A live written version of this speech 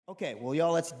Okay, well,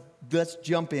 y'all, let's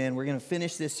jump in. We're going to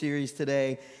finish this series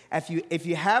today. If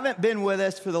you haven't been with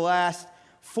us for the last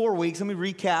 4 weeks, let me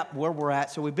recap where we're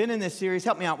at. So we've been in this series.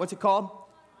 Help me out. What's it called?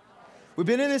 We've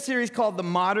been in this series called The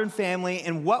Modern Family,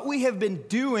 and what we have been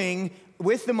doing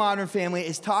with the modern family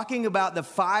is talking about the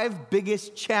 5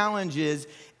 biggest challenges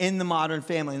in the modern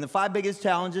family. And the 5 biggest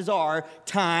challenges are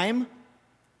time,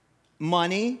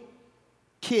 money,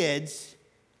 kids,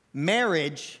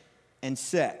 marriage, and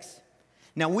sex.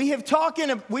 Now, we've talked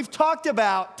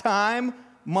about time,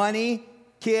 money,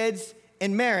 kids,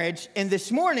 and marriage, and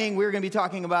this morning we're going to be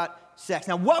talking about sex.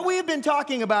 Now, what we have been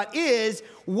talking about is,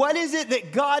 what is it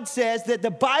that God says, that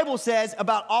the Bible says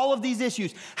about all of these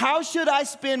issues? How should I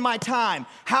spend my time?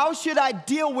 How should I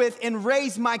deal with and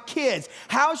raise my kids?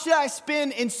 How should I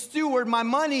spend and steward my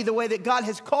money the way that God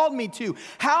has called me to?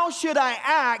 How should I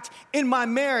act in my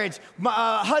marriage?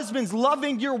 Husbands,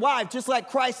 loving your wife just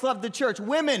like Christ loved the church.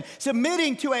 Women,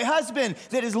 submitting to a husband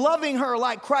that is loving her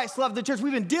like Christ loved the church.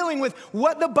 We've been dealing with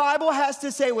what the Bible has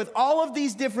to say with all of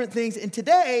these different things, and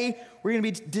today we're going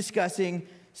to be discussing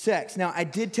sex. Now, I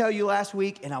did tell you last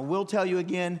week, and I will tell you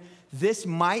again, this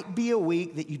might be a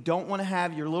week that you don't want to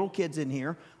have your little kids in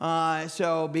here.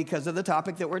 So because of the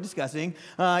topic that we're discussing.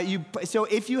 So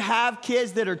if you have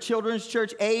kids that are children's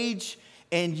church age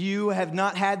and you have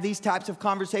not had these types of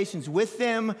conversations with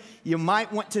them, you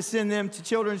might want to send them to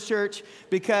children's church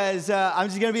because I'm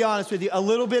just going to be honest with you, a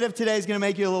little bit of today is going to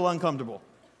make you a little uncomfortable.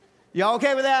 Y'all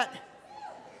okay with that?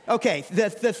 Okay, the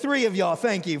 3 of y'all,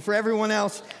 thank you. For everyone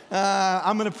else,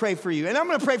 I'm going to pray for you. And I'm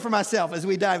going to pray for myself as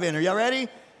we dive in. Are y'all ready?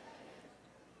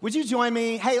 Would you join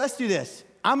me? Hey, let's do this.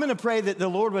 I'm going to pray that the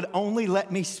Lord would only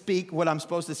let me speak what I'm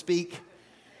supposed to speak.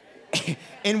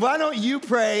 And why don't you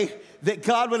pray that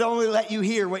God would only let you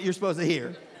hear what you're supposed to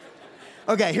hear?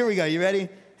 Okay, here we go. You ready?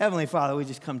 Heavenly Father, we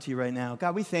just come to you right now.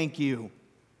 God, we thank you.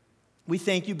 We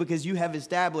thank you because you have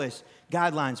established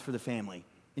guidelines for the family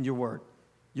in your word.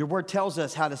 Your word tells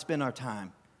us how to spend our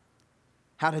time,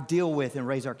 how to deal with and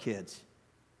raise our kids,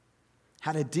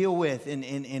 how to deal with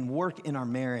and work in our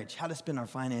marriage, how to spend our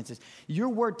finances. Your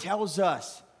word tells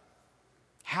us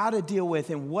how to deal with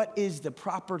and what is the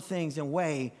proper things and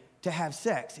way to have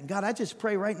sex. And God, I just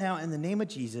pray right now in the name of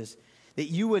Jesus that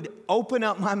you would open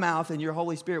up my mouth and your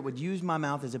Holy Spirit would use my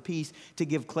mouth as a piece to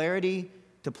give clarity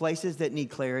to places that need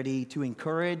clarity, to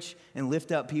encourage and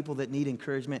lift up people that need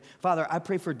encouragement. Father, I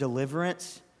pray for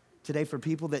deliverance today for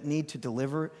people that need to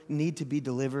be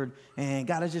delivered. And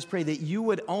God, I just pray that you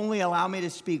would only allow me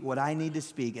to speak what I need to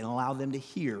speak and allow them to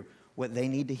hear what they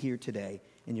need to hear today.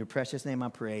 In your precious name I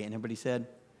pray. And everybody said?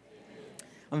 Amen.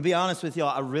 I'm going to be honest with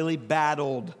y'all. I really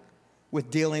battled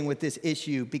with dealing with this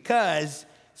issue because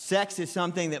sex is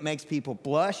something that makes people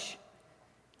blush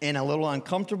and a little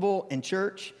uncomfortable in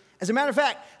church. As a matter of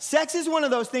fact, sex is one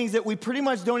of those things that we pretty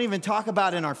much don't even talk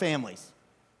about in our families.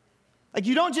 Like,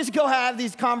 you don't just go have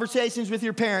these conversations with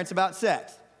your parents about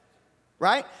sex,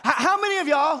 right? How many of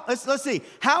y'all, let's see,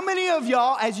 how many of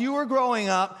y'all, as you were growing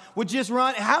up,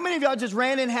 how many of y'all just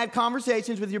ran and had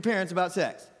conversations with your parents about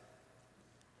sex?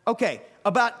 Okay,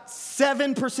 about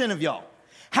 7% of y'all.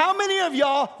 How many of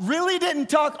y'all really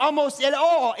didn't talk almost at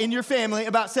all in your family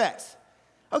about sex?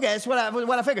 Okay, that's what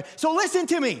I figured. So listen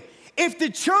to me. If the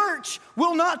church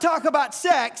will not talk about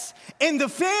sex and the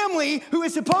family who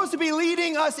is supposed to be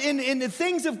leading us in the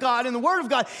things of God, in the Word of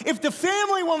God, if the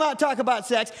family will not talk about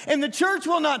sex and the church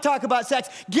will not talk about sex,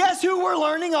 guess who we're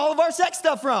learning all of our sex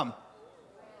stuff from?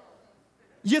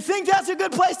 You think that's a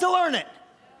good place to learn it?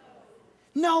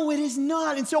 No, it is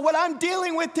not. And so what I'm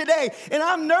dealing with today, and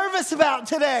I'm nervous about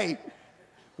today,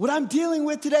 what I'm dealing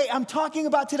with today, I'm talking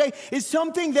about today, is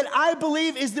something that I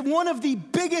believe is one of the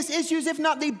biggest issues, if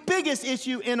not the biggest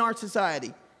issue in our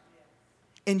society.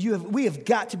 And we have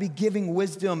got to be giving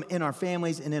wisdom in our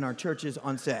families and in our churches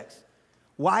on sex.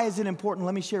 Why is it important?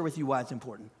 Let me share with you why it's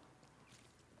important.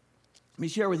 Let me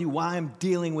share with you why I'm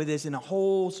dealing with this in a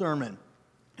whole sermon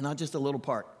and not just a little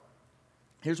part.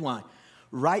 Here's why.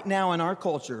 Right now in our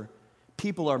culture,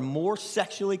 people are more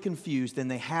sexually confused than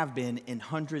they have been in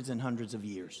hundreds and hundreds of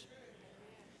years.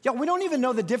 Yo, we don't even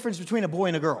know the difference between a boy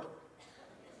and a girl.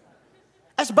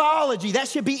 That's biology. That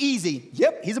should be easy.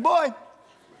 Yep, he's a boy.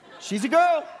 She's a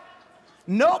girl.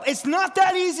 Nope, it's not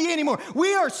that easy anymore.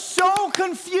 We are so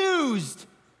confused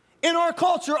in our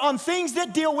culture on things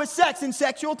that deal with sex and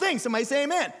sexual things. Somebody say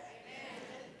amen.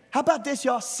 How about this,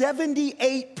 y'all?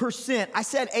 78%. I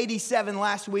said 87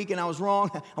 last week, and I was wrong.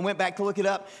 I went back to look it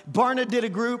up. Barna did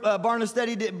a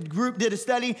study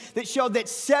that showed that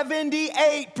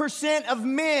 78% of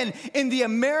men in the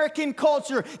American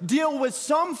culture deal with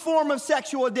some form of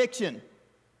sexual addiction.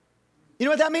 You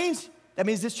know what that means? That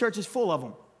means this church is full of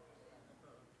them.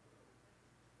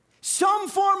 some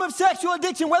form of sexual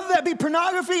addiction, whether that be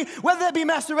pornography, whether that be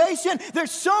masturbation.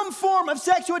 There's some form of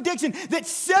sexual addiction that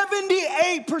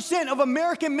 78% of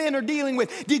American men are dealing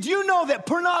with. Did you know that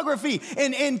pornography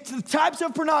and types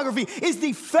of pornography is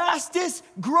the fastest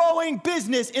growing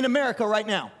business in America right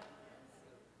now?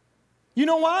 You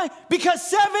know why?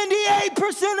 Because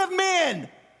 78% of men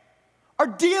are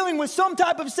dealing with some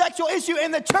type of sexual issue,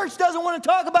 and the church doesn't want to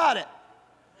talk about it.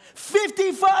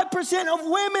 55% of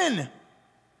women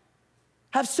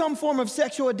have some form of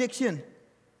sexual addiction.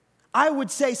 I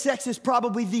would say sex is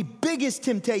probably the biggest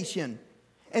temptation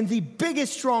and the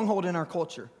biggest stronghold in our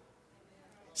culture.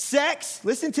 Sex,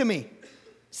 listen to me,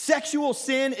 sexual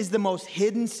sin is the most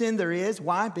hidden sin there is.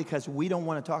 Why? Because we don't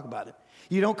want to talk about it.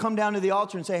 You don't come down to the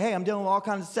altar and say, hey, I'm dealing with all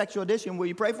kinds of sexual addiction. Will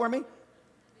you pray for me?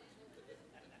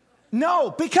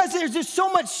 No, because there's just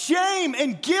so much shame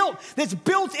and guilt that's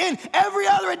built in every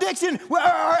other addiction or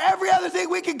every other thing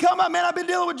we can come up. Man, I've been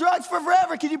dealing with drugs for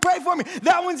forever. Can you pray for me?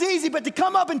 That one's easy. But to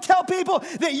come up and tell people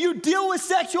that you deal with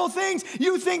sexual things,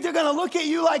 you think they're going to look at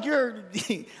you like you're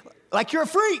a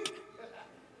freak.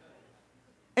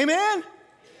 Amen?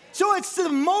 So it's the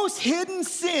most hidden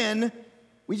sin.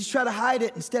 We just try to hide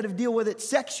it instead of deal with it.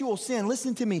 Sexual sin,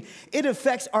 listen to me, it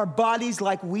affects our bodies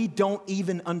like we don't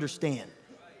even understand.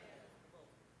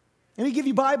 Let me give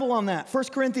you Bible on that. 1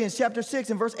 Corinthians chapter 6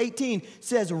 and verse 18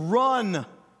 says, run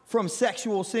from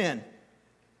sexual sin.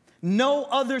 No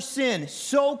other sin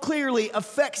so clearly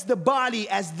affects the body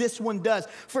as this one does.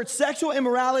 For sexual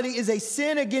immorality is a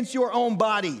sin against your own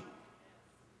body.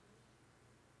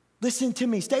 Listen to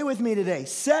me, stay with me today.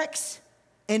 Sex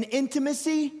and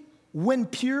intimacy, when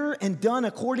pure and done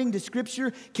according to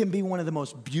Scripture, can be one of the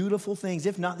most beautiful things,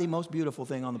 if not the most beautiful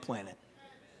thing on the planet.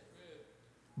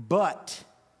 But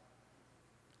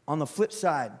on the flip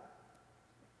side,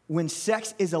 when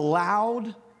sex is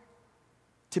allowed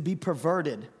to be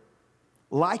perverted,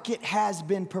 like it has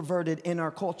been perverted in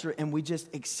our culture, and we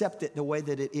just accept it the way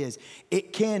that it is,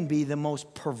 it can be the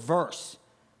most perverse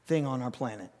thing on our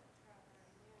planet.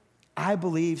 I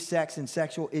believe sex and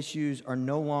sexual issues are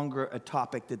no longer a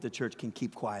topic that the church can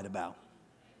keep quiet about.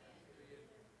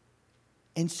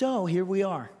 And so here we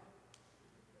are,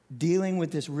 dealing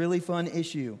with this really fun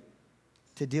issue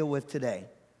to deal with today.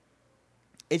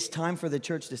 It's time for the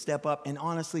church to step up. And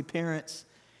honestly, parents,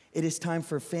 it is time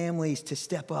for families to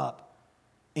step up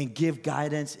and give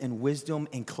guidance and wisdom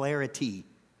and clarity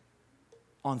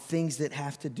on things that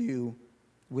have to do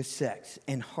with sex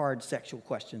and hard sexual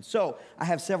questions. So I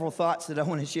have several thoughts that I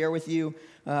want to share with you.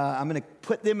 I'm going to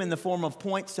put them in the form of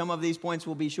points. Some of these points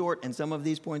will be short and some of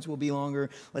these points will be longer.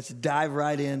 Let's dive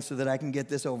right in so that I can get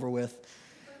this over with.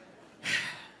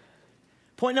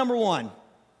 Point number one,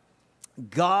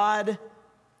 God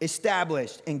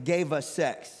established and gave us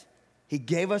sex. He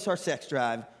gave us our sex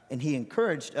drive, and he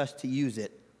encouraged us to use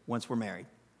it once we're married.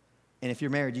 And if you're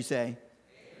married, you say, amen.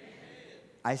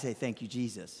 I say, thank you,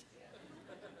 Jesus.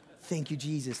 Thank you,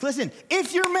 Jesus. Listen,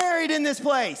 if you're married in this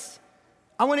place,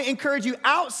 I want to encourage you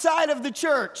outside of the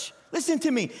church. Listen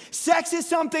to me. Sex is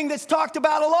something that's talked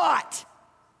about a lot.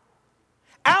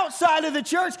 Outside of the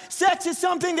church, sex is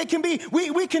something that can be,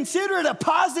 we consider it a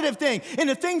positive thing and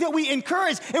a thing that we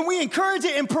encourage, and we encourage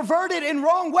it and pervert it in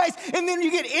wrong ways, and then you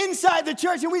get inside the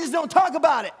church and we just don't talk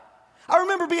about it. I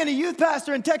remember being a youth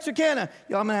pastor in Texarkana.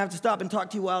 I'm going to have to stop and talk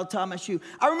to you while I tie my shoe.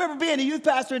 I remember being a youth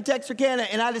pastor in Texarkana,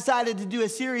 and I decided to do a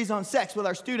series on sex with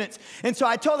our students. And so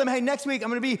I told them, hey, next week I'm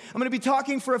going to be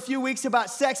talking for a few weeks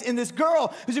about sex. And this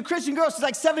girl, who's a Christian girl, she's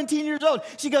like 17 years old.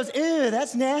 She goes, ew,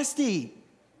 that's nasty.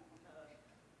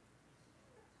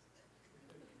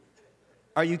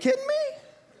 Are you kidding me?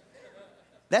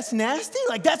 That's nasty?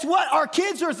 Like, that's what our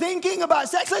kids are thinking about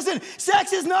sex? Listen,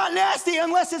 sex is not nasty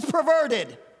unless it's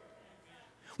perverted.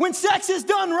 When sex is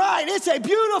done right, it's a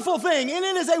beautiful thing, and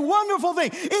it is a wonderful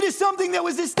thing. It is something that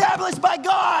was established by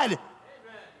God.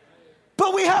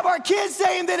 But we have our kids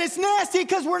saying that it's nasty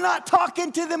because we're not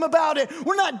talking to them about it.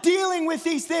 We're not dealing with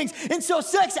these things. And so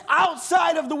sex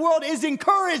outside of the world is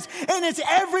encouraged, and it's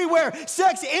everywhere.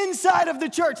 Sex inside of the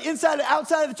church,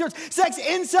 outside of the church. Sex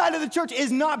inside of the church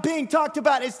is not being talked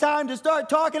about. It's time to start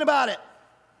talking about it.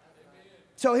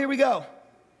 So here we go.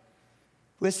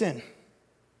 Listen,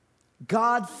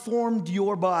 God formed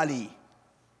your body.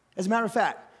 As a matter of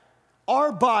fact,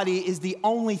 our body is the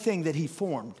only thing that he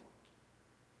formed.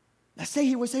 Now say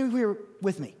you were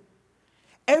with me.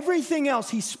 Everything else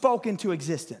he spoke into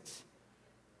existence.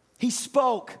 He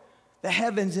spoke the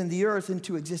heavens and the earth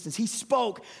into existence. He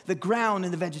spoke the ground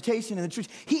and the vegetation and the trees.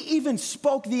 He even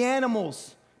spoke the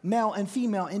animals, male and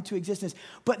female, into existence.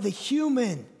 But the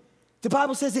human The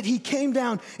Bible says that he came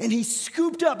down and he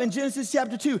scooped up in Genesis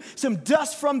chapter 2 some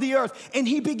dust from the earth, and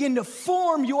he began to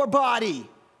form your body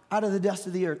out of the dust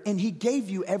of the earth, and he gave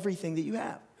you everything that you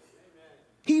have. Amen.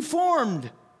 He formed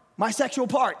my sexual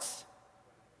parts.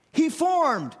 He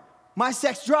formed my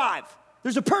sex drive.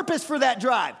 There's a purpose for that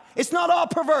drive. It's not all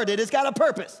perverted. It's got a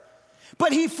purpose.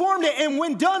 But he formed it, and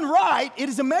when done right, it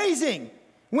is amazing.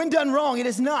 When done wrong, it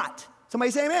is not.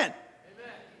 Somebody say amen.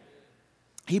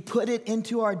 He put it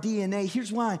into our DNA.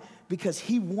 Here's why. Because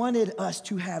he wanted us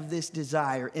to have this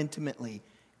desire intimately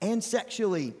and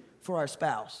sexually for our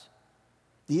spouse.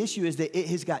 The issue is that it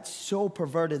has got so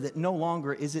perverted that no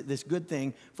longer is it this good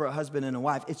thing for a husband and a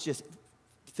wife. It's just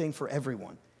a thing for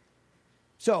everyone.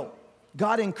 So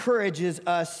God encourages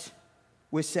us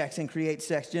with sex and creates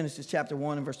sex. Genesis chapter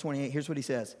 1 and verse 28. Here's what he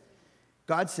says.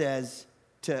 God says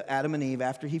to Adam and Eve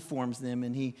after he forms them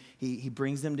and he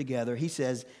brings them together, he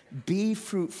says, be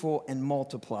fruitful and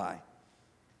multiply.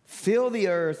 Fill the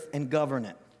earth and govern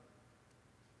it.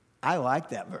 I like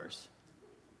that verse.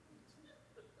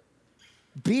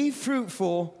 Be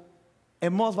fruitful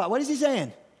and multiply. What is he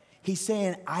saying? He's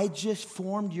saying, I just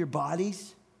formed your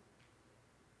bodies.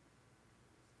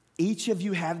 Each of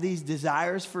you have these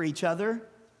desires for each other.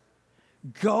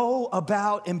 Go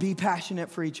about and be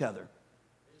passionate for each other.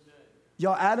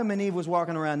 Y'all, Adam and Eve was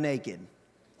walking around naked.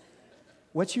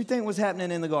 What you think was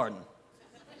happening in the garden?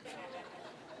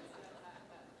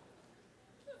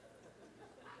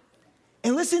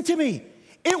 And listen to me.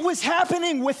 It was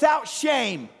happening without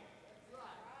shame.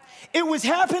 It was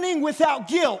happening without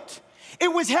guilt.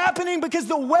 It was happening because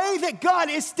the way that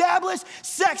God established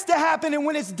sex to happen, and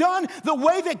when it's done the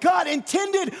way that God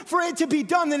intended for it to be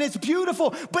done, then it's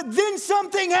beautiful. But then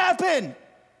something happened.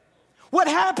 What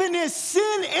happened is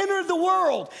sin entered the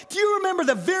world. Do you remember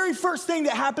the very first thing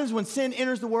that happens when sin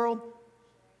enters the world?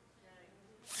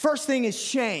 First thing is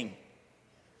shame.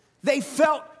 They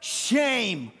felt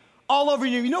shame all over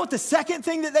you. You know what the second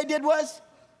thing that they did was?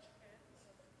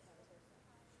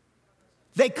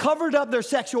 They covered up their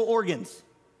sexual organs.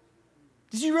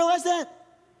 Did you realize that?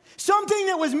 Something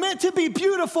that was meant to be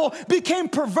beautiful became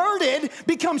perverted,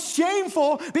 became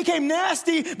shameful, became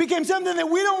nasty, became something that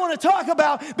we don't want to talk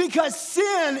about because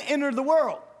sin entered the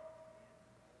world.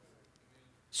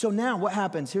 So now what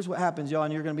happens? Here's what happens, y'all,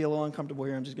 and you're going to be a little uncomfortable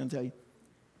here. I'm just going to tell you.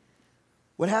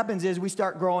 What happens is we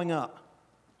start growing up.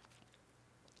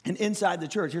 And inside the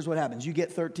church, here's what happens. You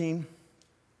get 13,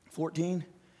 14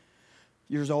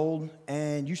 years old,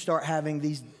 and you start having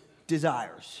these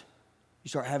desires. You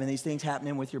start having these things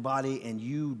happening with your body, and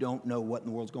you don't know what in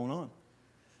the world's going on.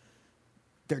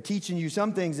 They're teaching you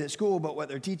some things at school, but what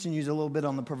they're teaching you is a little bit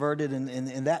on the perverted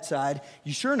and that side.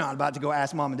 You're sure not about to go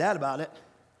ask mom and dad about it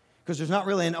because there's not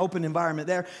really an open environment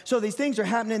there. So these things are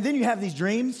happening. Then you have these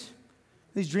dreams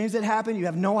that happen. You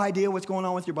have no idea what's going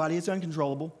on with your body. It's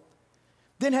uncontrollable.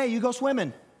 Then, hey, you go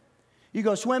swimming. You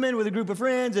go swimming with a group of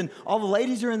friends, and all the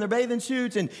ladies are in their bathing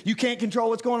suits, and you can't control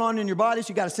what's going on in your body, so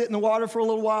you got to sit in the water for a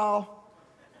little while.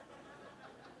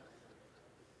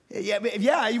 Yeah,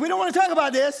 we don't want to talk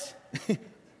about this.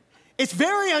 It's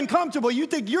very uncomfortable. You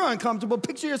think you're uncomfortable.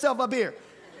 Picture yourself up here.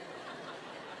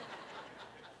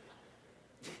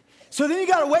 So then you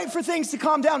got to wait for things to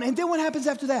calm down. And then what happens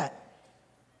after that?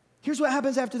 Here's what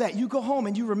happens after that. You go home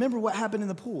and you remember what happened in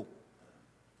the pool.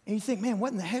 And you think, man,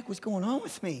 what in the heck was going on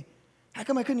with me? How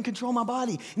come I couldn't control my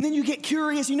body? And then you get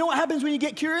curious. You know what happens when you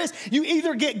get curious? You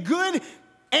either get good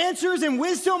answers and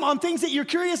wisdom on things that you're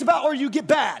curious about, or you get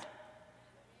bad.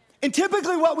 And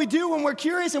typically what we do when we're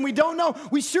curious and we don't know,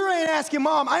 we sure ain't asking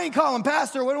mom. I ain't calling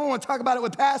pastor. We don't want to talk about it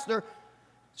with pastor.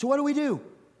 So what do?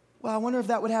 Well, I wonder if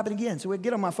that would happen again. So we'd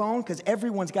get on my phone, because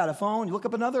everyone's got a phone. You look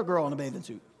up another girl in a bathing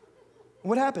suit.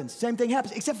 What happens? Same thing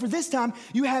happens, except for this time,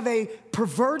 you have a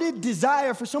perverted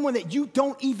desire for someone that you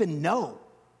don't even know.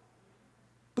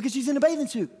 Because she's in a bathing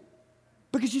suit.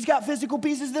 Because she's got physical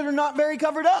pieces that are not very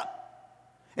covered up.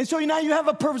 And so now you have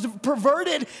a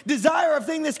perverted desire of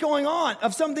something that's going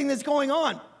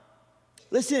on.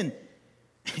 Listen,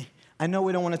 I know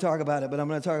we don't want to talk about it, but I'm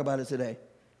going to talk about it today.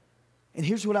 And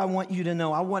here's what I want you to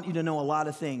know. I want you to know a lot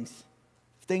of things.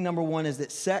 Thing number one is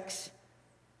that sex,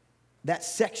 that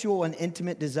sexual and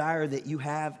intimate desire that you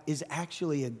have, is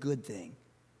actually a good thing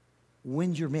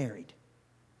when you're married.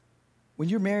 When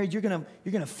you're married, you're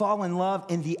gonna fall in love,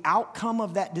 and the outcome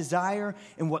of that desire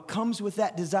and what comes with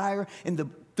that desire and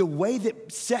the way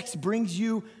that sex brings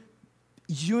you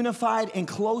unified and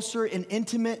closer and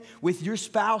intimate with your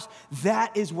spouse,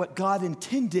 that is what God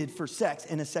intended for sex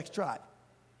and a sex drive.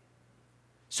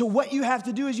 So what you have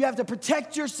to do is you have to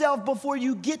protect yourself before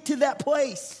you get to that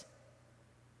place.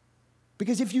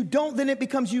 Because if you don't, then it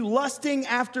becomes you lusting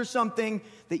after something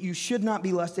that you should not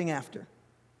be lusting after.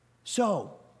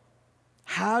 So,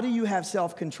 how do you have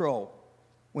self-control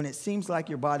when it seems like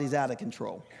your body's out of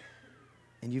control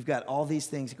and you've got all these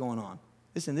things going on?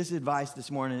 Listen, this advice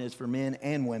this morning is for men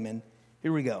and women.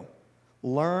 Here we go.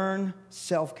 Learn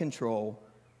self-control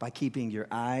by keeping your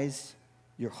eyes,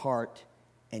 your heart,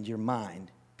 and your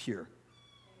mind pure.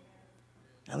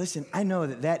 Now listen, I know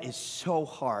that is so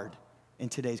hard in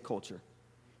today's culture.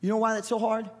 You know why that's so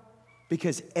hard?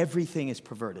 Because everything is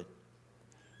perverted.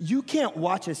 You can't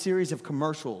watch a series of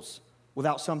commercials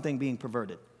without something being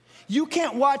perverted. You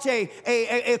can't watch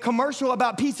a commercial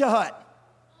about Pizza Hut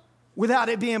without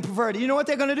it being perverted. You know what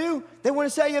they're going to do? They want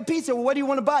to sell you a pizza. Well, what do you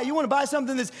want to buy? You want to buy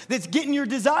something that's getting your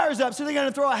desires up, so they're going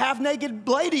to throw a half-naked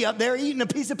lady up there eating a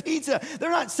piece of pizza. They're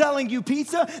not selling you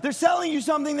pizza. They're selling you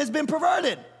something that's been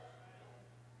perverted.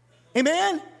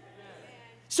 Amen?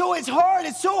 So it's hard.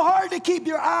 It's so hard to keep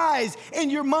your eyes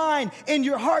and your mind and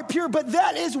your heart pure, but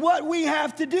that is what we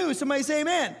have to do. Somebody say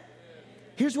amen.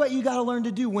 Here's what you got to learn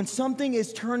to do. When something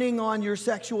is turning on your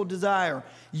sexual desire,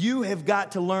 you have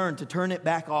got to learn to turn it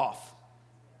back off.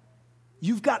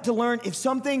 You've got to learn, if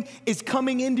something is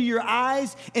coming into your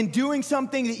eyes and doing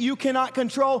something that you cannot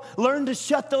control, learn to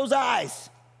shut those eyes.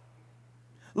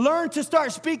 Learn to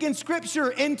start speaking scripture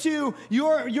into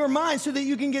your mind so that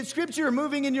you can get scripture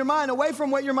moving in your mind away from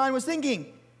what your mind was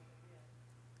thinking.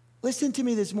 Listen to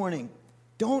me this morning.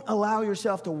 Don't allow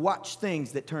yourself to watch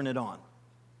things that turn it on.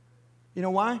 You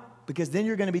know why? Because then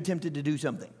you're going to be tempted to do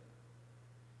something.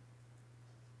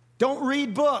 Don't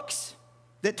read books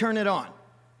that turn it on.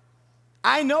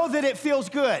 I know that it feels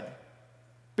good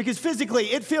because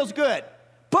physically it feels good.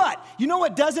 But you know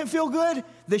what doesn't feel good?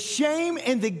 The shame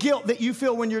and the guilt that you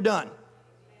feel when you're done.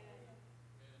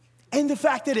 And the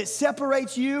fact that it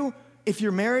separates you, if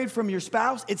you're married, from your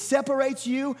spouse, it separates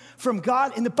you from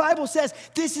God. And the Bible says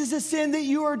this is a sin that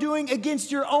you are doing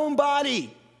against your own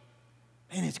body.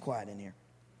 Man, it's quiet in here.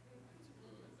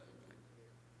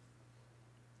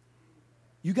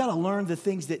 You got to learn the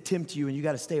things that tempt you, and you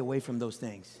got to stay away from those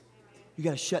things. You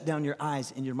got to shut down your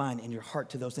eyes and your mind and your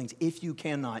heart to those things. If you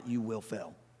cannot, you will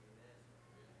fail.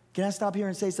 Can I stop here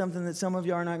and say something that some of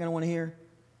you are not going to want to hear?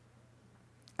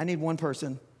 I need one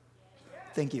person.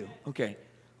 Thank you. Okay.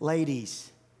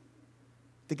 Ladies,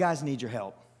 the guys need your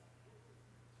help.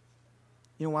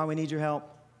 You know why we need your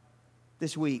help?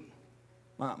 This week,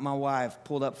 my wife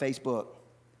pulled up Facebook,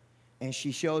 and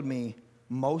she showed me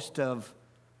most of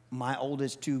my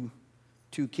oldest two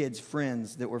kids'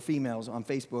 friends that were females on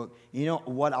Facebook. You know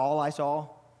what all I saw?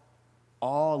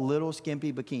 All little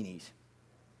skimpy bikinis.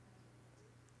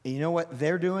 And you know what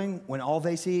they're doing when all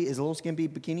they see is little skimpy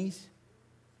bikinis?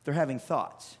 They're having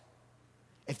thoughts.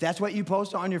 If that's what you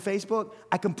post on your Facebook,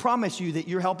 I can promise you that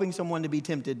you're helping someone to be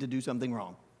tempted to do something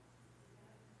wrong.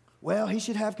 Well, he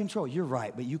should have control. You're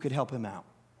right, but you could help him out.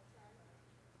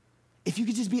 If you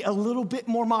could just be a little bit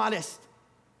more modest.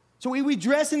 So we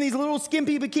dress in these little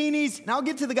skimpy bikinis, and I'll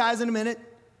get to the guys in a minute.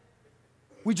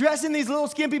 We dress in these little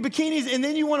skimpy bikinis, and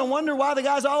then you want to wonder why the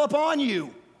guy's all up on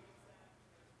you.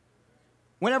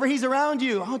 Whenever he's around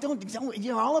you, don't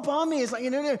you're all up on me. It's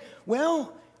like,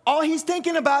 well, all he's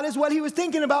thinking about is what he was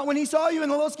thinking about when he saw you in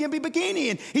the little skimpy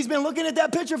bikini, and he's been looking at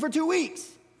that picture for 2 weeks.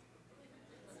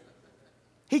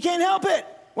 He can't help it.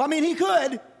 Well, I mean, he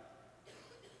could,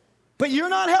 but you're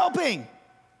not helping.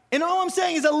 And all I'm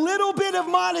saying is a little bit of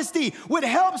modesty would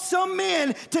help some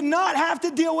men to not have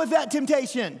to deal with that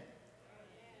temptation.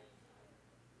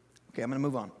 Okay, I'm going to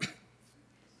move on.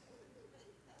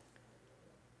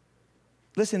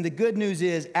 Listen, the good news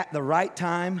is at the right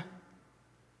time,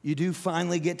 you do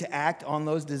finally get to act on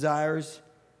those desires.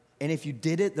 And if you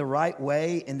did it the right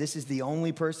way, and this is the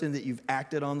only person that you've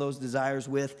acted on those desires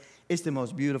with, it's the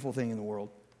most beautiful thing in the world.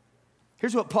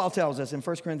 Here's what Paul tells us in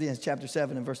 1 Corinthians chapter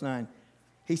 7 and verse 9.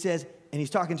 He says, and he's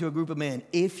talking to a group of men,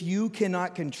 if you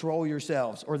cannot control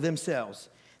yourselves or themselves,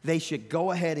 they should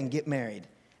go ahead and get married.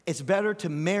 It's better to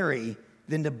marry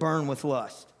than to burn with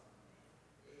lust.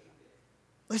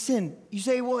 Listen, you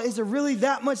say, well, is there really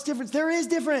that much difference? There is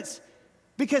difference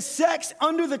because sex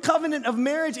under the covenant of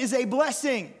marriage is a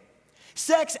blessing.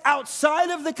 Sex outside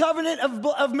of the covenant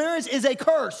of marriage is a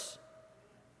curse.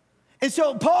 And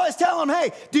so Paul is telling them,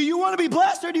 hey, do you want to be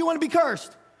blessed or do you want to be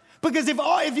cursed? Because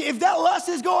if that lust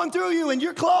is going through you and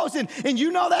you're close and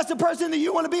you know that's the person that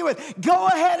you want to be with, go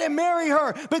ahead and marry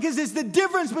her because it's the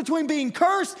difference between being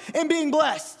cursed and being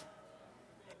blessed.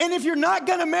 And if you're not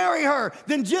going to marry her,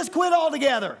 then just quit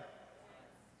altogether.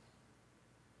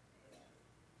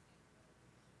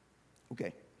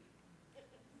 Okay.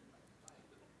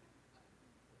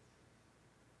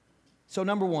 So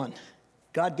number one,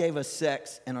 God gave us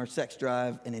sex and our sex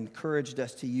drive and encouraged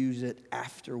us to use it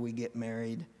after we get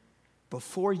married.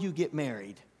 Before you get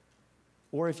married,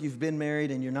 or if you've been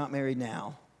married and you're not married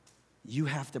now, you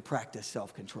have to practice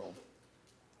self-control.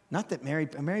 Not that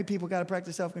married people got to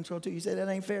practice self-control too. You say that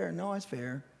ain't fair. No, it's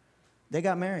fair. They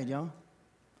got married, y'all.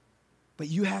 But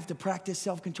you have to practice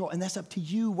self-control, and that's up to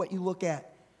you what you look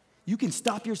at. You can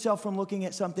stop yourself from looking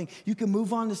at something. You can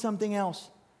move on to something else.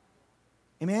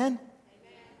 Amen?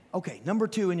 Okay, number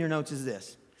 2 in your notes is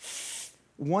this.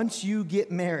 Once you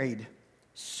get married,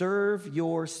 serve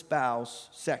your spouse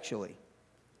sexually.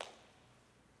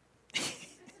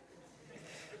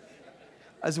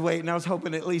 I was waiting. I was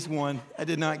hoping at least one. I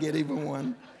did not get even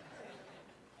one.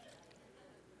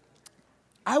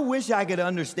 I wish I could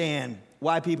understand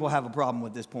why people have a problem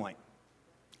with this point.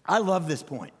 I love this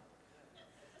point.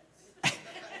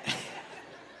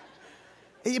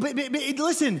 But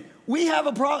listen, we have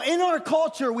a problem. In our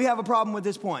culture, we have a problem with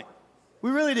this point.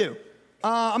 We really do.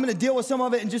 I'm going to deal with some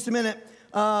of it in just a minute.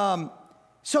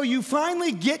 So you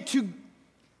finally get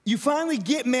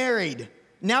married.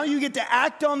 Now you get to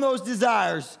act on those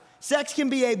desires. Sex can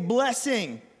be a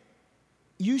blessing.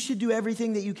 You should do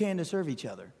everything that you can to serve each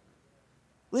other.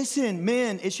 Listen,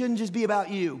 men, it shouldn't just be about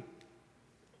you.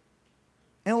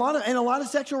 And a lot of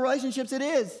sexual relationships, it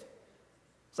is.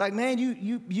 It's like, man,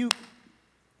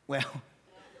 well,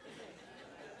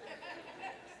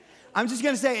 I'm just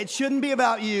going to say it shouldn't be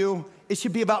about you. It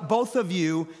should be about both of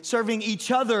you serving each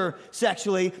other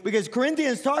sexually, because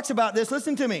Corinthians talks about this.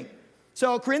 Listen to me.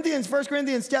 So 1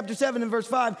 Corinthians chapter 7 and verse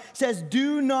 5 says,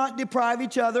 do not deprive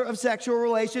each other of sexual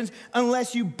relations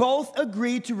unless you both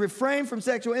agree to refrain from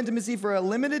sexual intimacy for a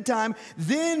limited time.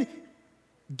 Then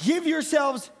give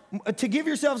yourselves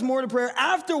more to prayer.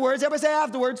 Afterwards, everybody say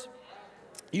afterwards.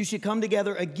 You should come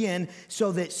together again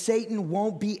so that Satan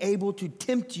won't be able to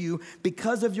tempt you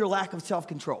because of your lack of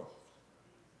self-control.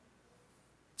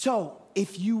 So,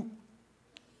 because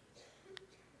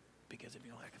of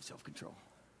your lack of self-control.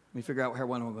 Let me figure out where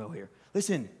one will go here.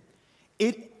 Listen,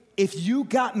 if you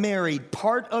got married,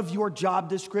 part of your job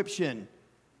description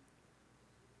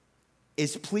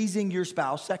is pleasing your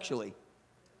spouse sexually.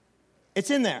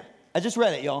 It's in there. I just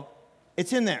read it, y'all.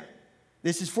 It's in there.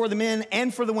 This is for the men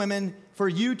and for the women, for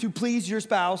you to please your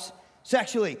spouse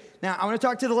sexually. Now, I want to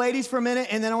talk to the ladies for a minute,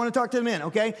 and then I want to talk to the men,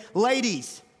 okay?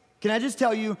 Ladies, can I just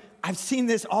tell you, I've seen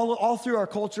this all through our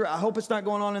culture. I hope it's not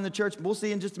going on in the church. We'll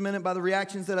see in just a minute by the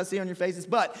reactions that I see on your faces.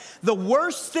 But the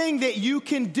worst thing that you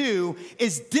can do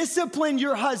is discipline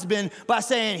your husband by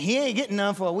saying, he ain't getting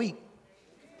none for a week.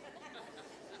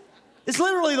 It's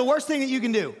literally the worst thing that you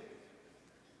can do.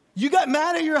 You got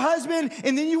mad at your husband,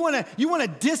 and then you want to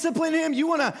discipline him. You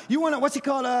want to what's it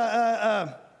called?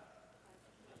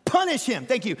 Punish him.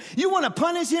 Thank you. You want to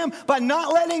punish him by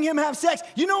not letting him have sex.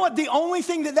 You know what? The only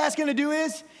thing that's going to do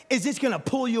is it's going to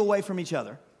pull you away from each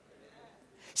other.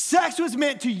 Sex was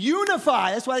meant to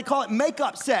unify. That's why they call it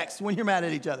make-up sex when you're mad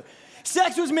at each other.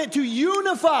 Sex was meant to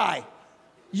unify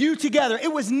you together.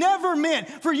 It was never meant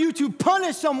for you to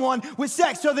punish someone with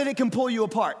sex so that it can pull you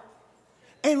apart.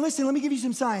 And listen, let me give you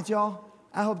some science, y'all.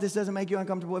 I hope this doesn't make you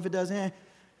uncomfortable. If it does,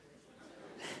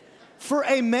 For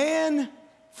a man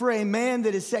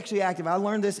that is sexually active, I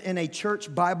learned this in a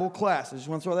church Bible class. I just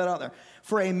want to throw that out there.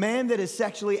 For a man that is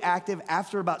sexually active,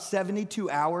 after about 72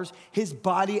 hours, his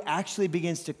body actually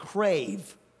begins to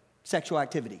crave sexual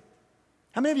activity.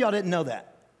 How many of y'all didn't know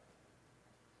that?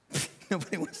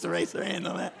 Nobody wants to raise their hand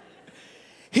on that.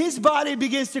 His body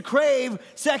begins to crave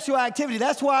sexual activity.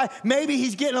 That's why maybe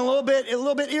he's getting a little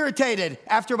bit irritated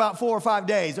after about 4 or 5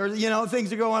 days, or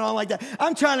things are going on like that.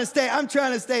 I'm trying to stay.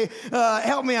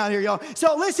 Help me out here, y'all.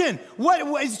 So listen.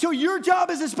 So your job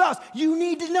as a spouse, you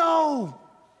need to know.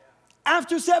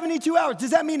 After 72 hours,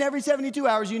 does that mean every 72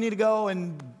 hours you need to go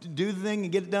and do the thing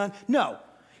and get it done? No.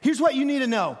 Here's what you need to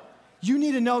know. You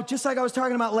need to know, just like I was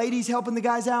talking about ladies helping the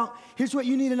guys out, here's what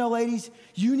you need to know, ladies.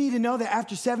 You need to know that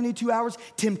after 72 hours,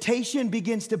 temptation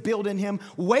begins to build in him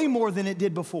way more than it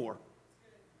did before.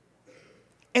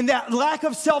 And that lack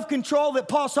of self-control that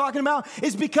Paul's talking about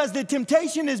is because the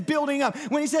temptation is building up.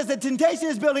 When he says the temptation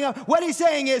is building up, what he's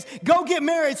saying is, go get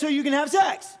married so you can have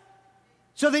sex.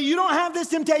 So that you don't have this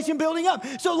temptation building up.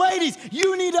 So ladies,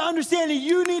 you need to understand and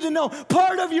you need to know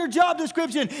part of your job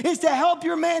description is to help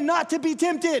your man not to be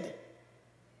tempted.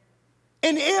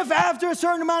 And if after a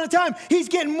certain amount of time, he's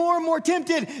getting more and more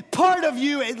tempted, part of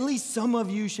you, at least some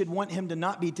of you, should want him to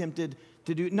not be tempted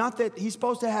to do, not that he's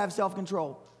supposed to have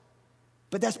self-control,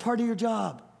 but that's part of your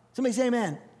job. Somebody say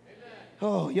amen.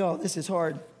 Oh, y'all, this is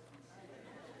hard.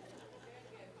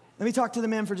 Let me talk to the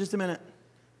men for just a minute.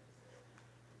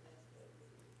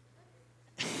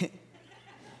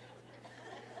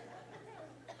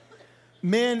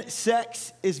 Men,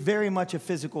 sex is very much a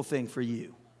physical thing for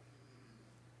you.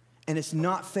 And it's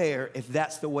not fair if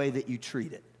that's the way that you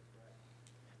treat it.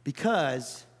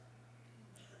 Because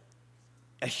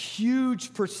a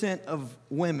huge percent of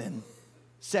women,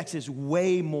 sex is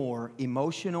way more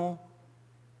emotional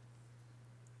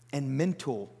and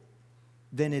mental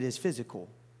than it is physical.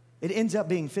 It ends up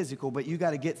being physical, but you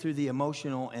got to get through the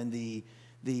emotional and the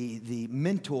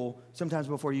mental sometimes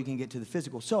before you can get to the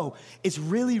physical. So it's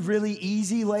really, really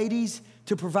easy, ladies,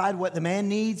 to provide what the man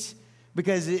needs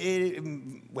because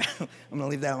well, I'm going to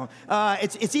leave that alone.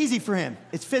 It's easy for him.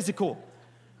 It's physical.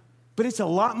 But it's a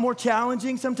lot more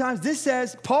challenging sometimes.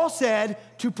 Paul said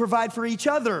to provide for each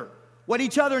other, what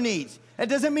each other needs. That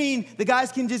doesn't mean the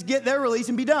guys can just get their release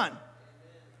and be done.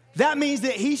 That means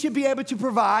that he should be able to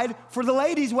provide for the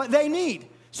ladies what they need.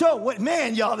 So,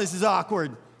 man, y'all, this is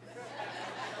awkward.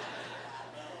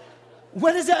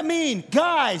 What does that mean?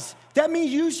 Guys, that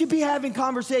means you should be having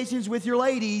conversations with your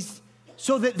ladies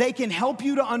so that they can help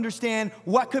you to understand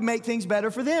what could make things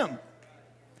better for them.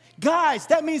 Guys,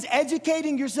 that means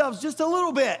educating yourselves just a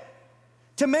little bit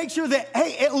to make sure that,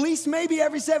 hey, at least maybe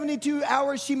every 72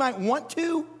 hours she might want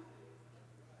to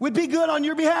would be good on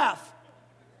your behalf.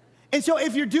 And so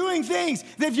if you're doing things,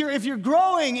 if you're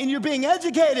growing and you're being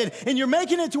educated and you're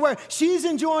making it to where she's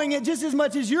enjoying it just as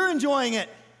much as you're enjoying it.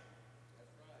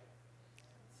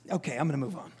 Okay, I'm going to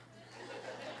move on.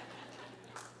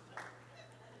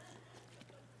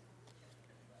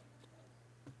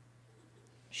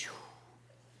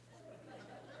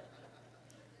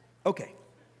 Okay,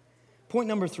 point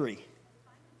number 3.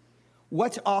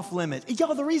 What's off limits?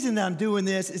 Y'all, the reason that I'm doing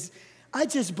this is I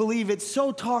just believe it's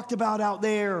so talked about out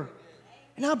there.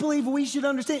 And I believe we should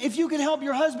understand, if you can help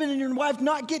your husband and your wife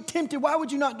not get tempted, why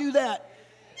would you not do that?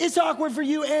 It's awkward for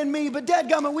you and me, but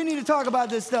dadgummit, we need to talk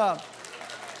about this stuff.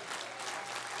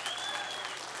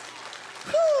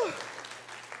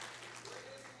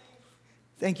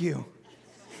 Thank you.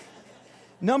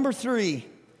 Number 3.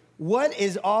 What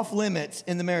is off limits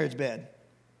in the marriage bed?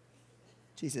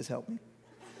 Jesus, help me.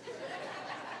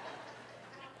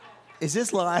 Is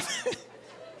this live?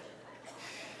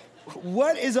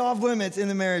 What is off limits in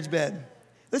the marriage bed?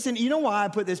 Listen, you know why I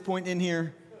put this point in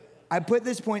here? I put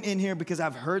this point in here because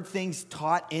I've heard things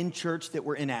taught in church that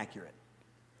were inaccurate.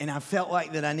 And I felt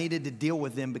like that I needed to deal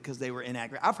with them because they were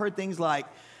inaccurate. I've heard things like,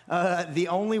 the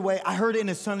only way, I heard it in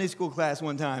a Sunday school class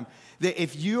one time, that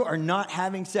if you are not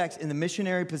having sex in the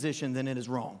missionary position, then it is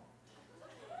wrong.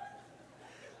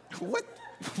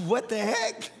 What the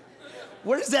heck?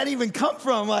 Where does that even come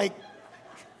from? Like,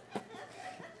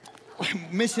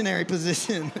 missionary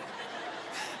position.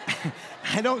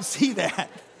 I don't see that.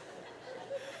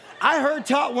 I heard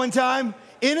taught one time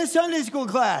in a Sunday school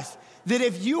class that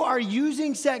if you are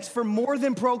using sex for more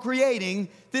than procreating,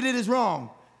 that it is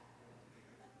wrong.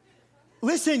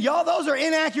 Listen, y'all, those are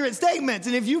inaccurate statements.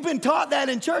 And if you've been taught that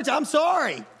in church, I'm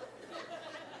sorry.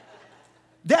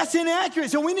 That's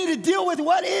inaccurate. So we need to deal with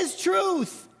what is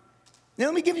truth. Now,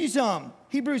 let me give you some.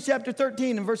 Hebrews chapter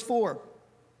 13 and verse 4.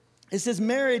 It says,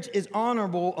 marriage is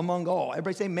honorable among all.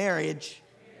 Everybody say marriage.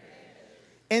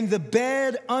 And the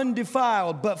bed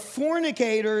undefiled, but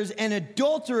fornicators and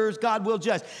adulterers God will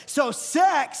judge. So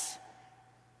sex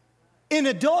in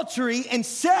adultery and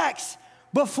sex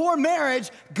before marriage,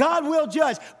 God will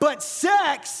judge. But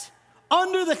sex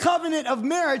under the covenant of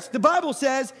marriage, the Bible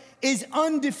says, is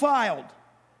undefiled.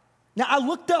 Now, I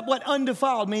looked up what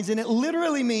undefiled means, and it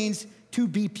literally means to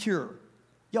be pure.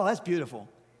 Y'all, that's beautiful.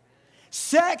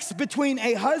 Sex between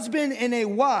a husband and a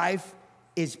wife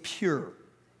is pure.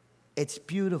 It's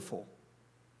beautiful.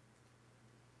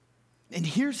 And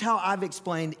here's how I've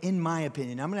explained, in my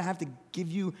opinion. I'm going to have to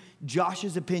give you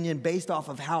Josh's opinion based off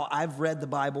of how I've read the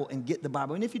Bible and get the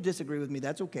Bible. And if you disagree with me,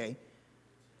 that's okay.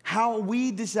 How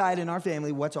we decide in our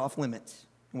family what's off limits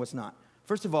and what's not.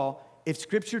 First of all, if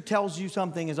Scripture tells you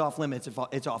something is off limits,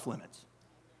 it's off limits.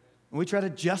 And we try to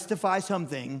justify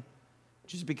something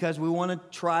just because we want to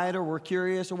try it or we're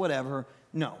curious or whatever.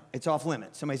 No, it's off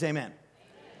limits. Somebody say amen.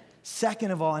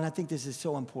 Second of all, and I think this is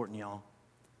so important, y'all.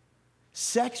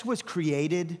 Sex was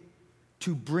created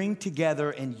to bring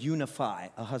together and unify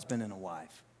a husband and a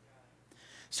wife.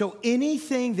 So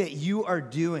anything that you are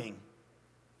doing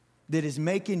that is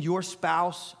making your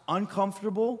spouse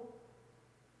uncomfortable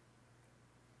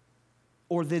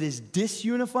or that is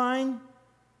disunifying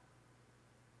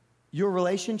your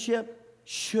relationship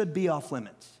should be off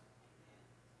limits.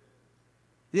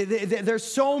 There's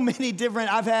so many different,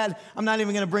 I'm not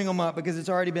even going to bring them up because it's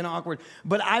already been awkward,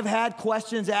 but I've had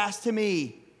questions asked to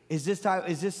me Is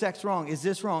this sex wrong? Is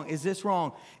this wrong? Is this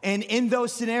wrong? And in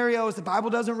those scenarios, the Bible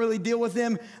doesn't really deal with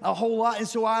them a whole lot. And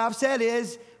so what I've said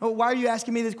is, why are you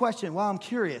asking me this question? Well, I'm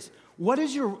curious. What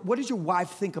does your wife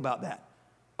think about that?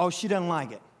 Oh, she doesn't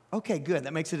like it. Okay, good.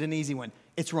 That makes it an easy one.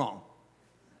 It's wrong.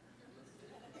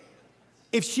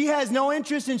 If she has no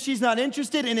interest and she's not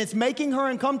interested and it's making her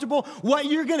uncomfortable, what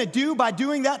you're going to do by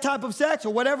doing that type of sex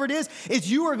or whatever it is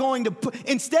you are going to,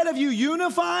 instead of you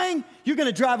unifying, you're going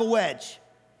to drive a wedge.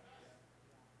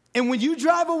 And when you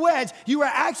drive a wedge, you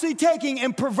are actually taking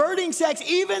and perverting sex,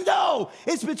 even though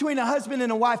it's between a husband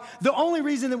and a wife. The only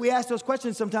reason that we ask those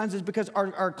questions sometimes is because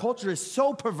our culture is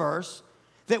so perverse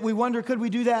that we wonder, could we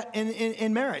do that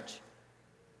in marriage?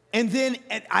 And then,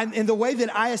 and the way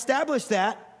that I establish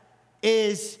that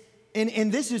is, and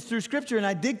this is through Scripture, and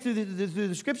I dig through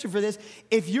the Scripture for this.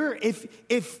 If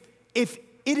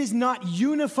it is not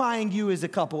unifying you as a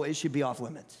couple, it should be off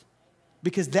limits.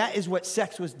 Because that is what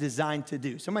sex was designed to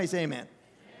do. Somebody say amen.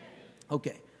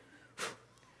 Okay.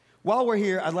 While we're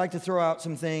here, I'd like to throw out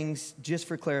some things just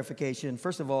for clarification.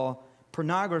 First of all,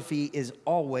 pornography is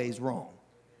always wrong.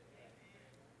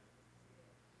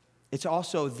 It's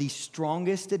also the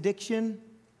strongest addiction,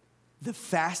 the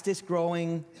fastest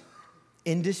growing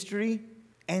industry,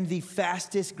 and the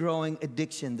fastest growing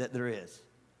addiction that there is.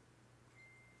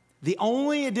 The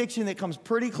only addiction that comes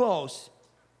pretty close,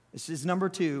 this is number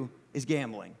 2, is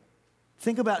gambling.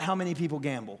 Think about how many people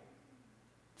gamble.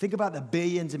 Think about the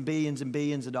billions and billions and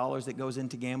billions of dollars that goes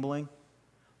into gambling.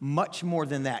 Much more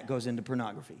than that goes into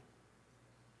pornography.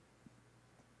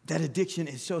 That addiction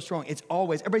is so strong. It's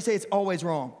always, everybody say it's always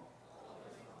wrong.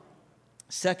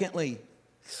 Secondly,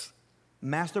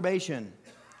 masturbation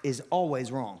is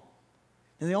always wrong.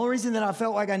 And the only reason that I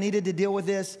felt like I needed to deal with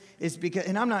this is because,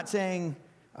 and I'm not saying,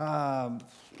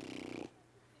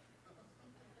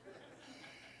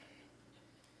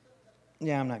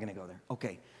 yeah, I'm not going to go there.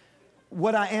 Okay.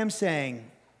 What I am saying,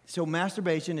 so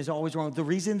masturbation is always wrong. The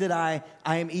reason that I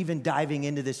am even diving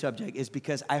into this subject is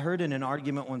because I heard in an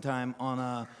argument one time on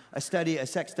a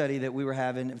sex study that we were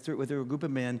having with a group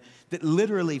of men, that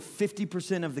literally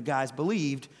 50% of the guys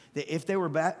believed that if they were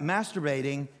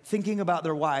masturbating, thinking about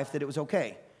their wife, that it was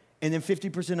okay. And then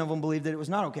 50% of them believed that it was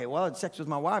not okay. Well, it's sex with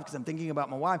my wife because I'm thinking about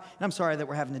my wife. And I'm sorry that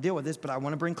we're having to deal with this, but I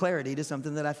want to bring clarity to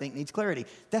something that I think needs clarity.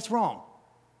 That's wrong.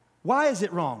 Why is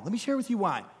it wrong? Let me share with you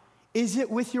why. Is it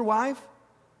with your wife?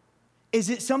 Is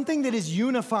it something that is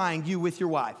unifying you with your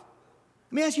wife?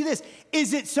 Let me ask you this.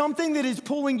 Is it something that is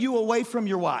pulling you away from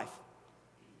your wife?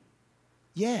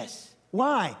 Yes.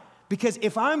 Why? Because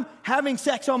if I'm having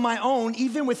sex on my own,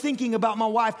 even with thinking about my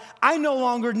wife, I no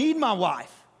longer need my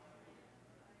wife.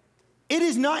 It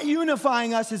is not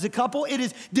unifying us as a couple. It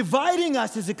is dividing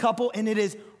us as a couple, and it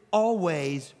is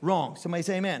always wrong. Somebody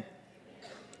say amen.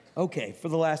 Okay, for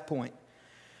the last point.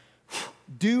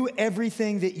 Do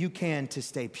everything that you can to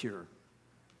stay pure.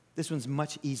 This one's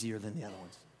much easier than the other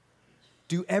ones.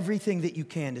 Do everything that you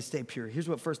can to stay pure. Here's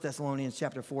what 1 Thessalonians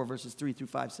chapter 4, verses 3 through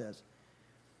 5 says.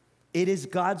 It is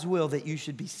God's will that you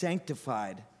should be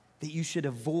sanctified, that you should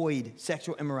avoid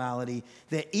sexual immorality,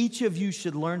 that each of you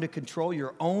should learn to control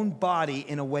your own body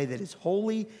in a way that is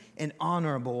holy and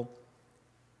honorable,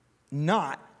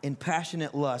 not in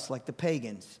passionate lust like the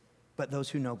pagans, but those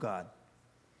who know God.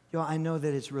 Y'all, I know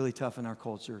that it's really tough in our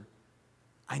culture.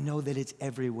 I know that it's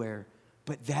everywhere.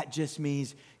 But that just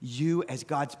means you, as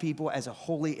God's people, as a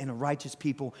holy and a righteous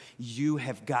people, you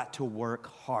have got to work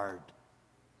hard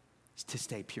to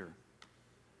stay pure.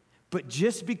 But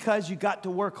just because you got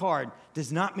to work hard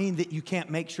does not mean that you can't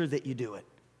make sure that you do it.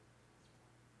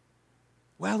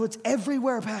 Well, it's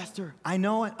everywhere, Pastor. I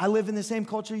know it. I live in the same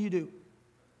culture you do.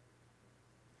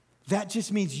 That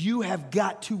just means you have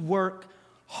got to work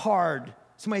hard.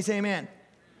 Somebody say amen.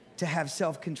 To have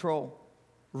self-control.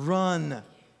 Run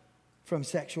from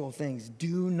sexual things.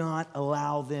 Do not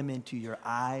allow them into your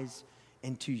eyes,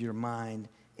 into your mind,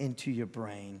 into your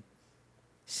brain.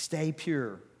 Stay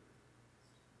pure.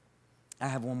 I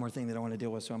have one more thing that I want to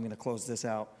deal with, so I'm going to close this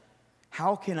out.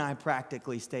 How can I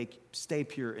practically stay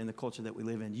pure in the culture that we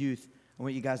live in? Youth, I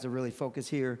want you guys to really focus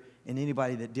here, and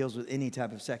anybody that deals with any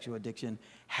type of sexual addiction.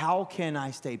 How can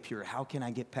I stay pure? How can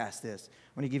I get past this?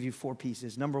 I'm going to give you 4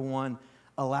 pieces. Number 1,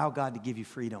 allow God to give you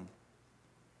freedom.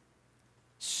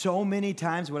 So many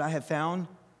times what I have found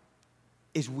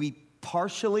is we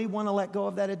partially want to let go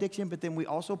of that addiction, but then we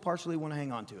also partially want to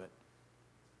hang on to it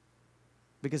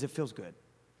because it feels good.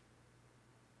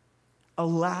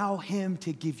 Allow him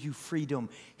to give you freedom.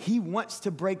 He wants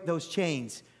to break those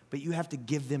chains, but you have to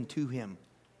give them to him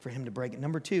for him to break it.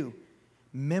 Number 2,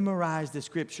 memorize the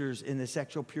scriptures in the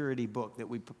sexual purity book that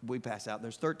we pass out.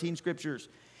 There's 13 scriptures,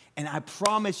 and I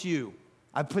promise you,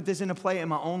 I've put this into play in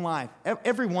my own life.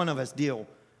 Every one of us deal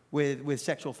with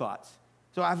sexual thoughts.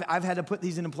 So I've had to put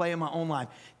these into play in my own life.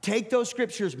 Take those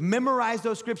scriptures, memorize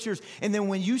those scriptures, and then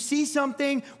when you see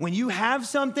something, when you have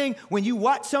something, when you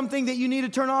watch something that you need to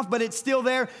turn off, but it's still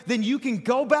there, then you can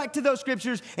go back to those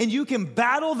scriptures and you can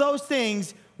battle those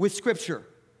things with scripture.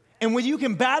 And when you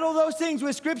can battle those things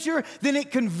with scripture, then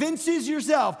it convinces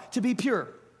yourself to be pure.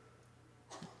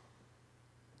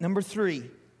 Number 3,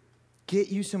 get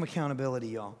you some accountability,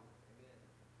 y'all.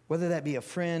 Whether that be a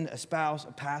friend, a spouse,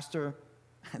 a pastor.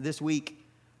 This week,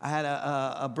 I had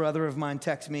a brother of mine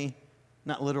text me,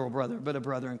 not literal brother, but a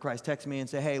brother in Christ text me and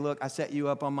say, hey, look, I set you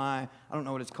up on I don't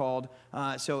know what it's called.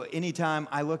 So anytime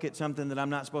I look at something that I'm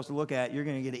not supposed to look at, you're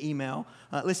going to get an email.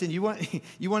 Listen, you want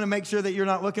to make sure that you're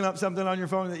not looking up something on your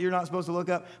phone that you're not supposed to look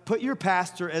up? Put your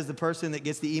pastor as the person that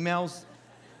gets the emails.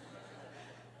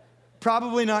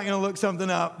 Probably not going to look something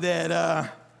up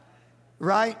that,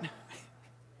 right?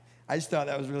 I just thought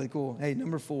that was really cool. Hey,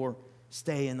 number 4,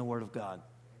 stay in the Word of God.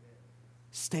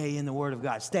 Stay in the Word of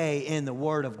God. Stay in the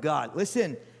Word of God.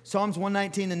 Listen, Psalms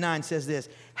 119:9 says this.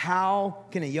 How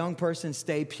can a young person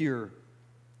stay pure?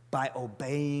 By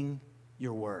obeying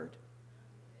your word.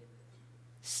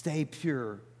 Stay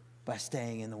pure by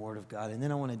staying in the Word of God. And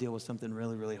then I want to deal with something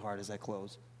really, really hard as I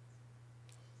close.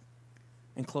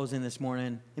 In closing this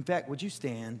morning, in fact, would you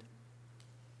stand?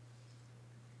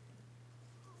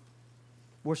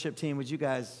 Worship team, would you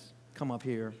guys come up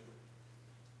here?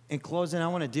 In closing, I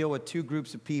want to deal with 2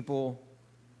 groups of people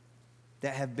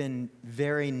that have been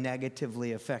very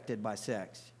negatively affected by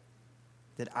sex,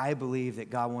 that I believe that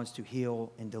God wants to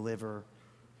heal and deliver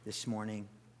this morning.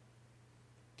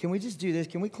 Can we just do this?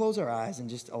 Can we close our eyes and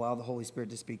just allow the Holy Spirit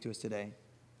to speak to us today?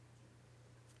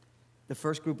 The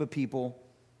first group of people,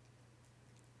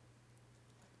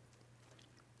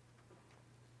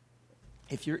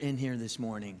 if you're in here this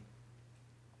morning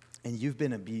and you've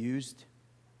been abused,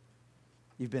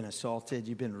 you've been assaulted,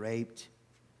 you've been raped,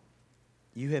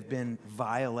 you have been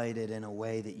violated in a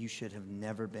way that you should have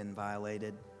never been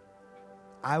violated,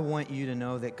 I want you to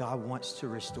know that God wants to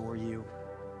restore you.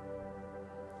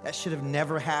 That should have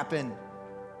never happened.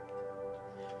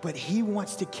 But He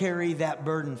wants to carry that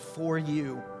burden for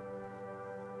you.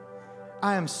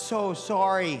 I am so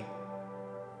sorry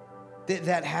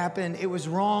that happened. It was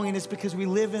wrong, and it's because we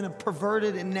live in a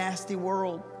perverted and nasty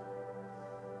world.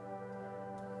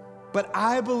 But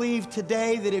I believe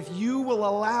today that if you will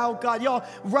allow God, y'all,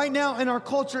 right now in our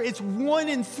culture, it's 1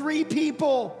 in 3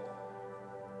 people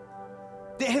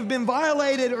that have been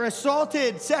violated or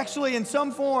assaulted sexually in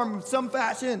some form, some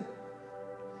fashion.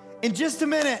 In just a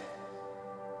minute,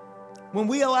 when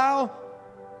we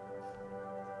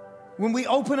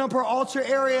open up our altar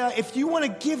area, if you want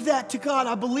to give that to God,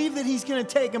 I believe that He's going to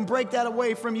take and break that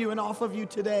away from you and off of you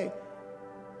today.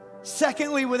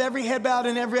 Secondly, with every head bowed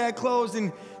and every eye closed,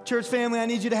 and church family, I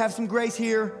need you to have some grace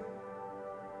here.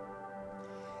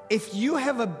 If you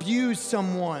have abused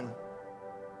someone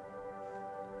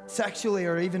sexually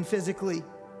or even physically,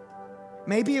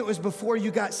 maybe it was before you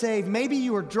got saved, maybe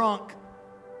you were drunk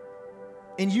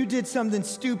and you did something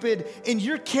stupid and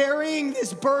you're carrying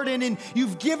this burden and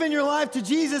you've given your life to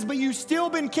Jesus, but you've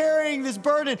still been carrying this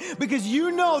burden because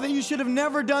you know that you should have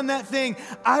never done that thing.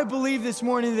 I believe this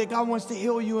morning that God wants to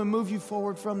heal you and move you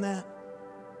forward from that.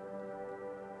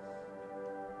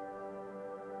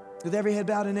 With every head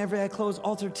bowed and every eye closed,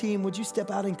 altar team, would you step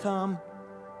out and come?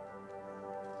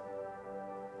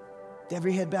 With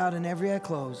every head bowed and every eye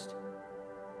closed.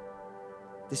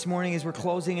 This morning as we're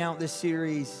closing out this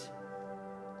series,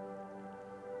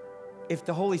 if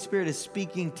the Holy Spirit is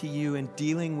speaking to you and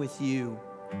dealing with you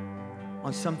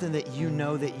on something that you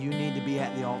know that you need to be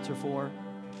at the altar for,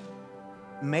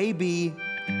 maybe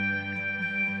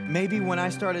when I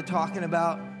started talking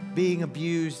about being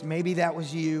abused, maybe that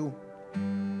was you.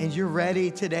 And you're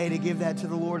ready today to give that to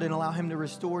the Lord and allow Him to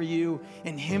restore you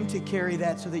and Him to carry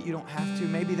that so that you don't have to.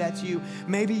 Maybe that's you.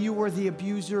 Maybe you were the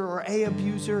abuser or a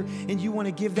abuser and you want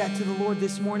to give that to the Lord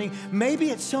this morning. Maybe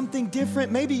it's something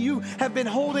different. Maybe you have been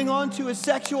holding on to a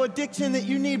sexual addiction that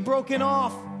you need broken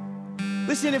off.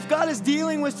 Listen, if God is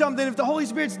dealing with something, if the Holy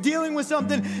Spirit's dealing with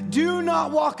something, do not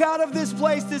walk out of this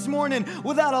place this morning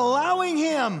without allowing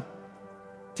Him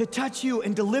to touch you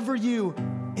and deliver you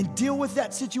and deal with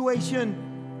that situation.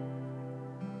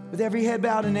 With every head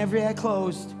bowed and every eye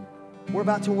closed, we're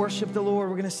about to worship the Lord.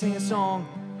 We're going to sing a song.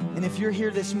 And if you're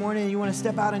here this morning and you want to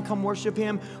step out and come worship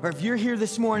Him, or if you're here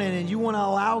this morning and you want to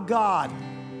allow God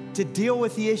to deal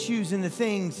with the issues and the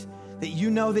things that you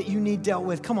know that you need dealt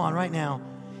with, come on right now.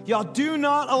 Y'all, do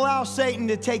not allow Satan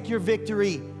to take your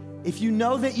victory. If you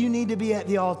know that you need to be at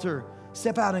the altar,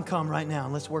 step out and come right now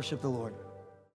and let's worship the Lord.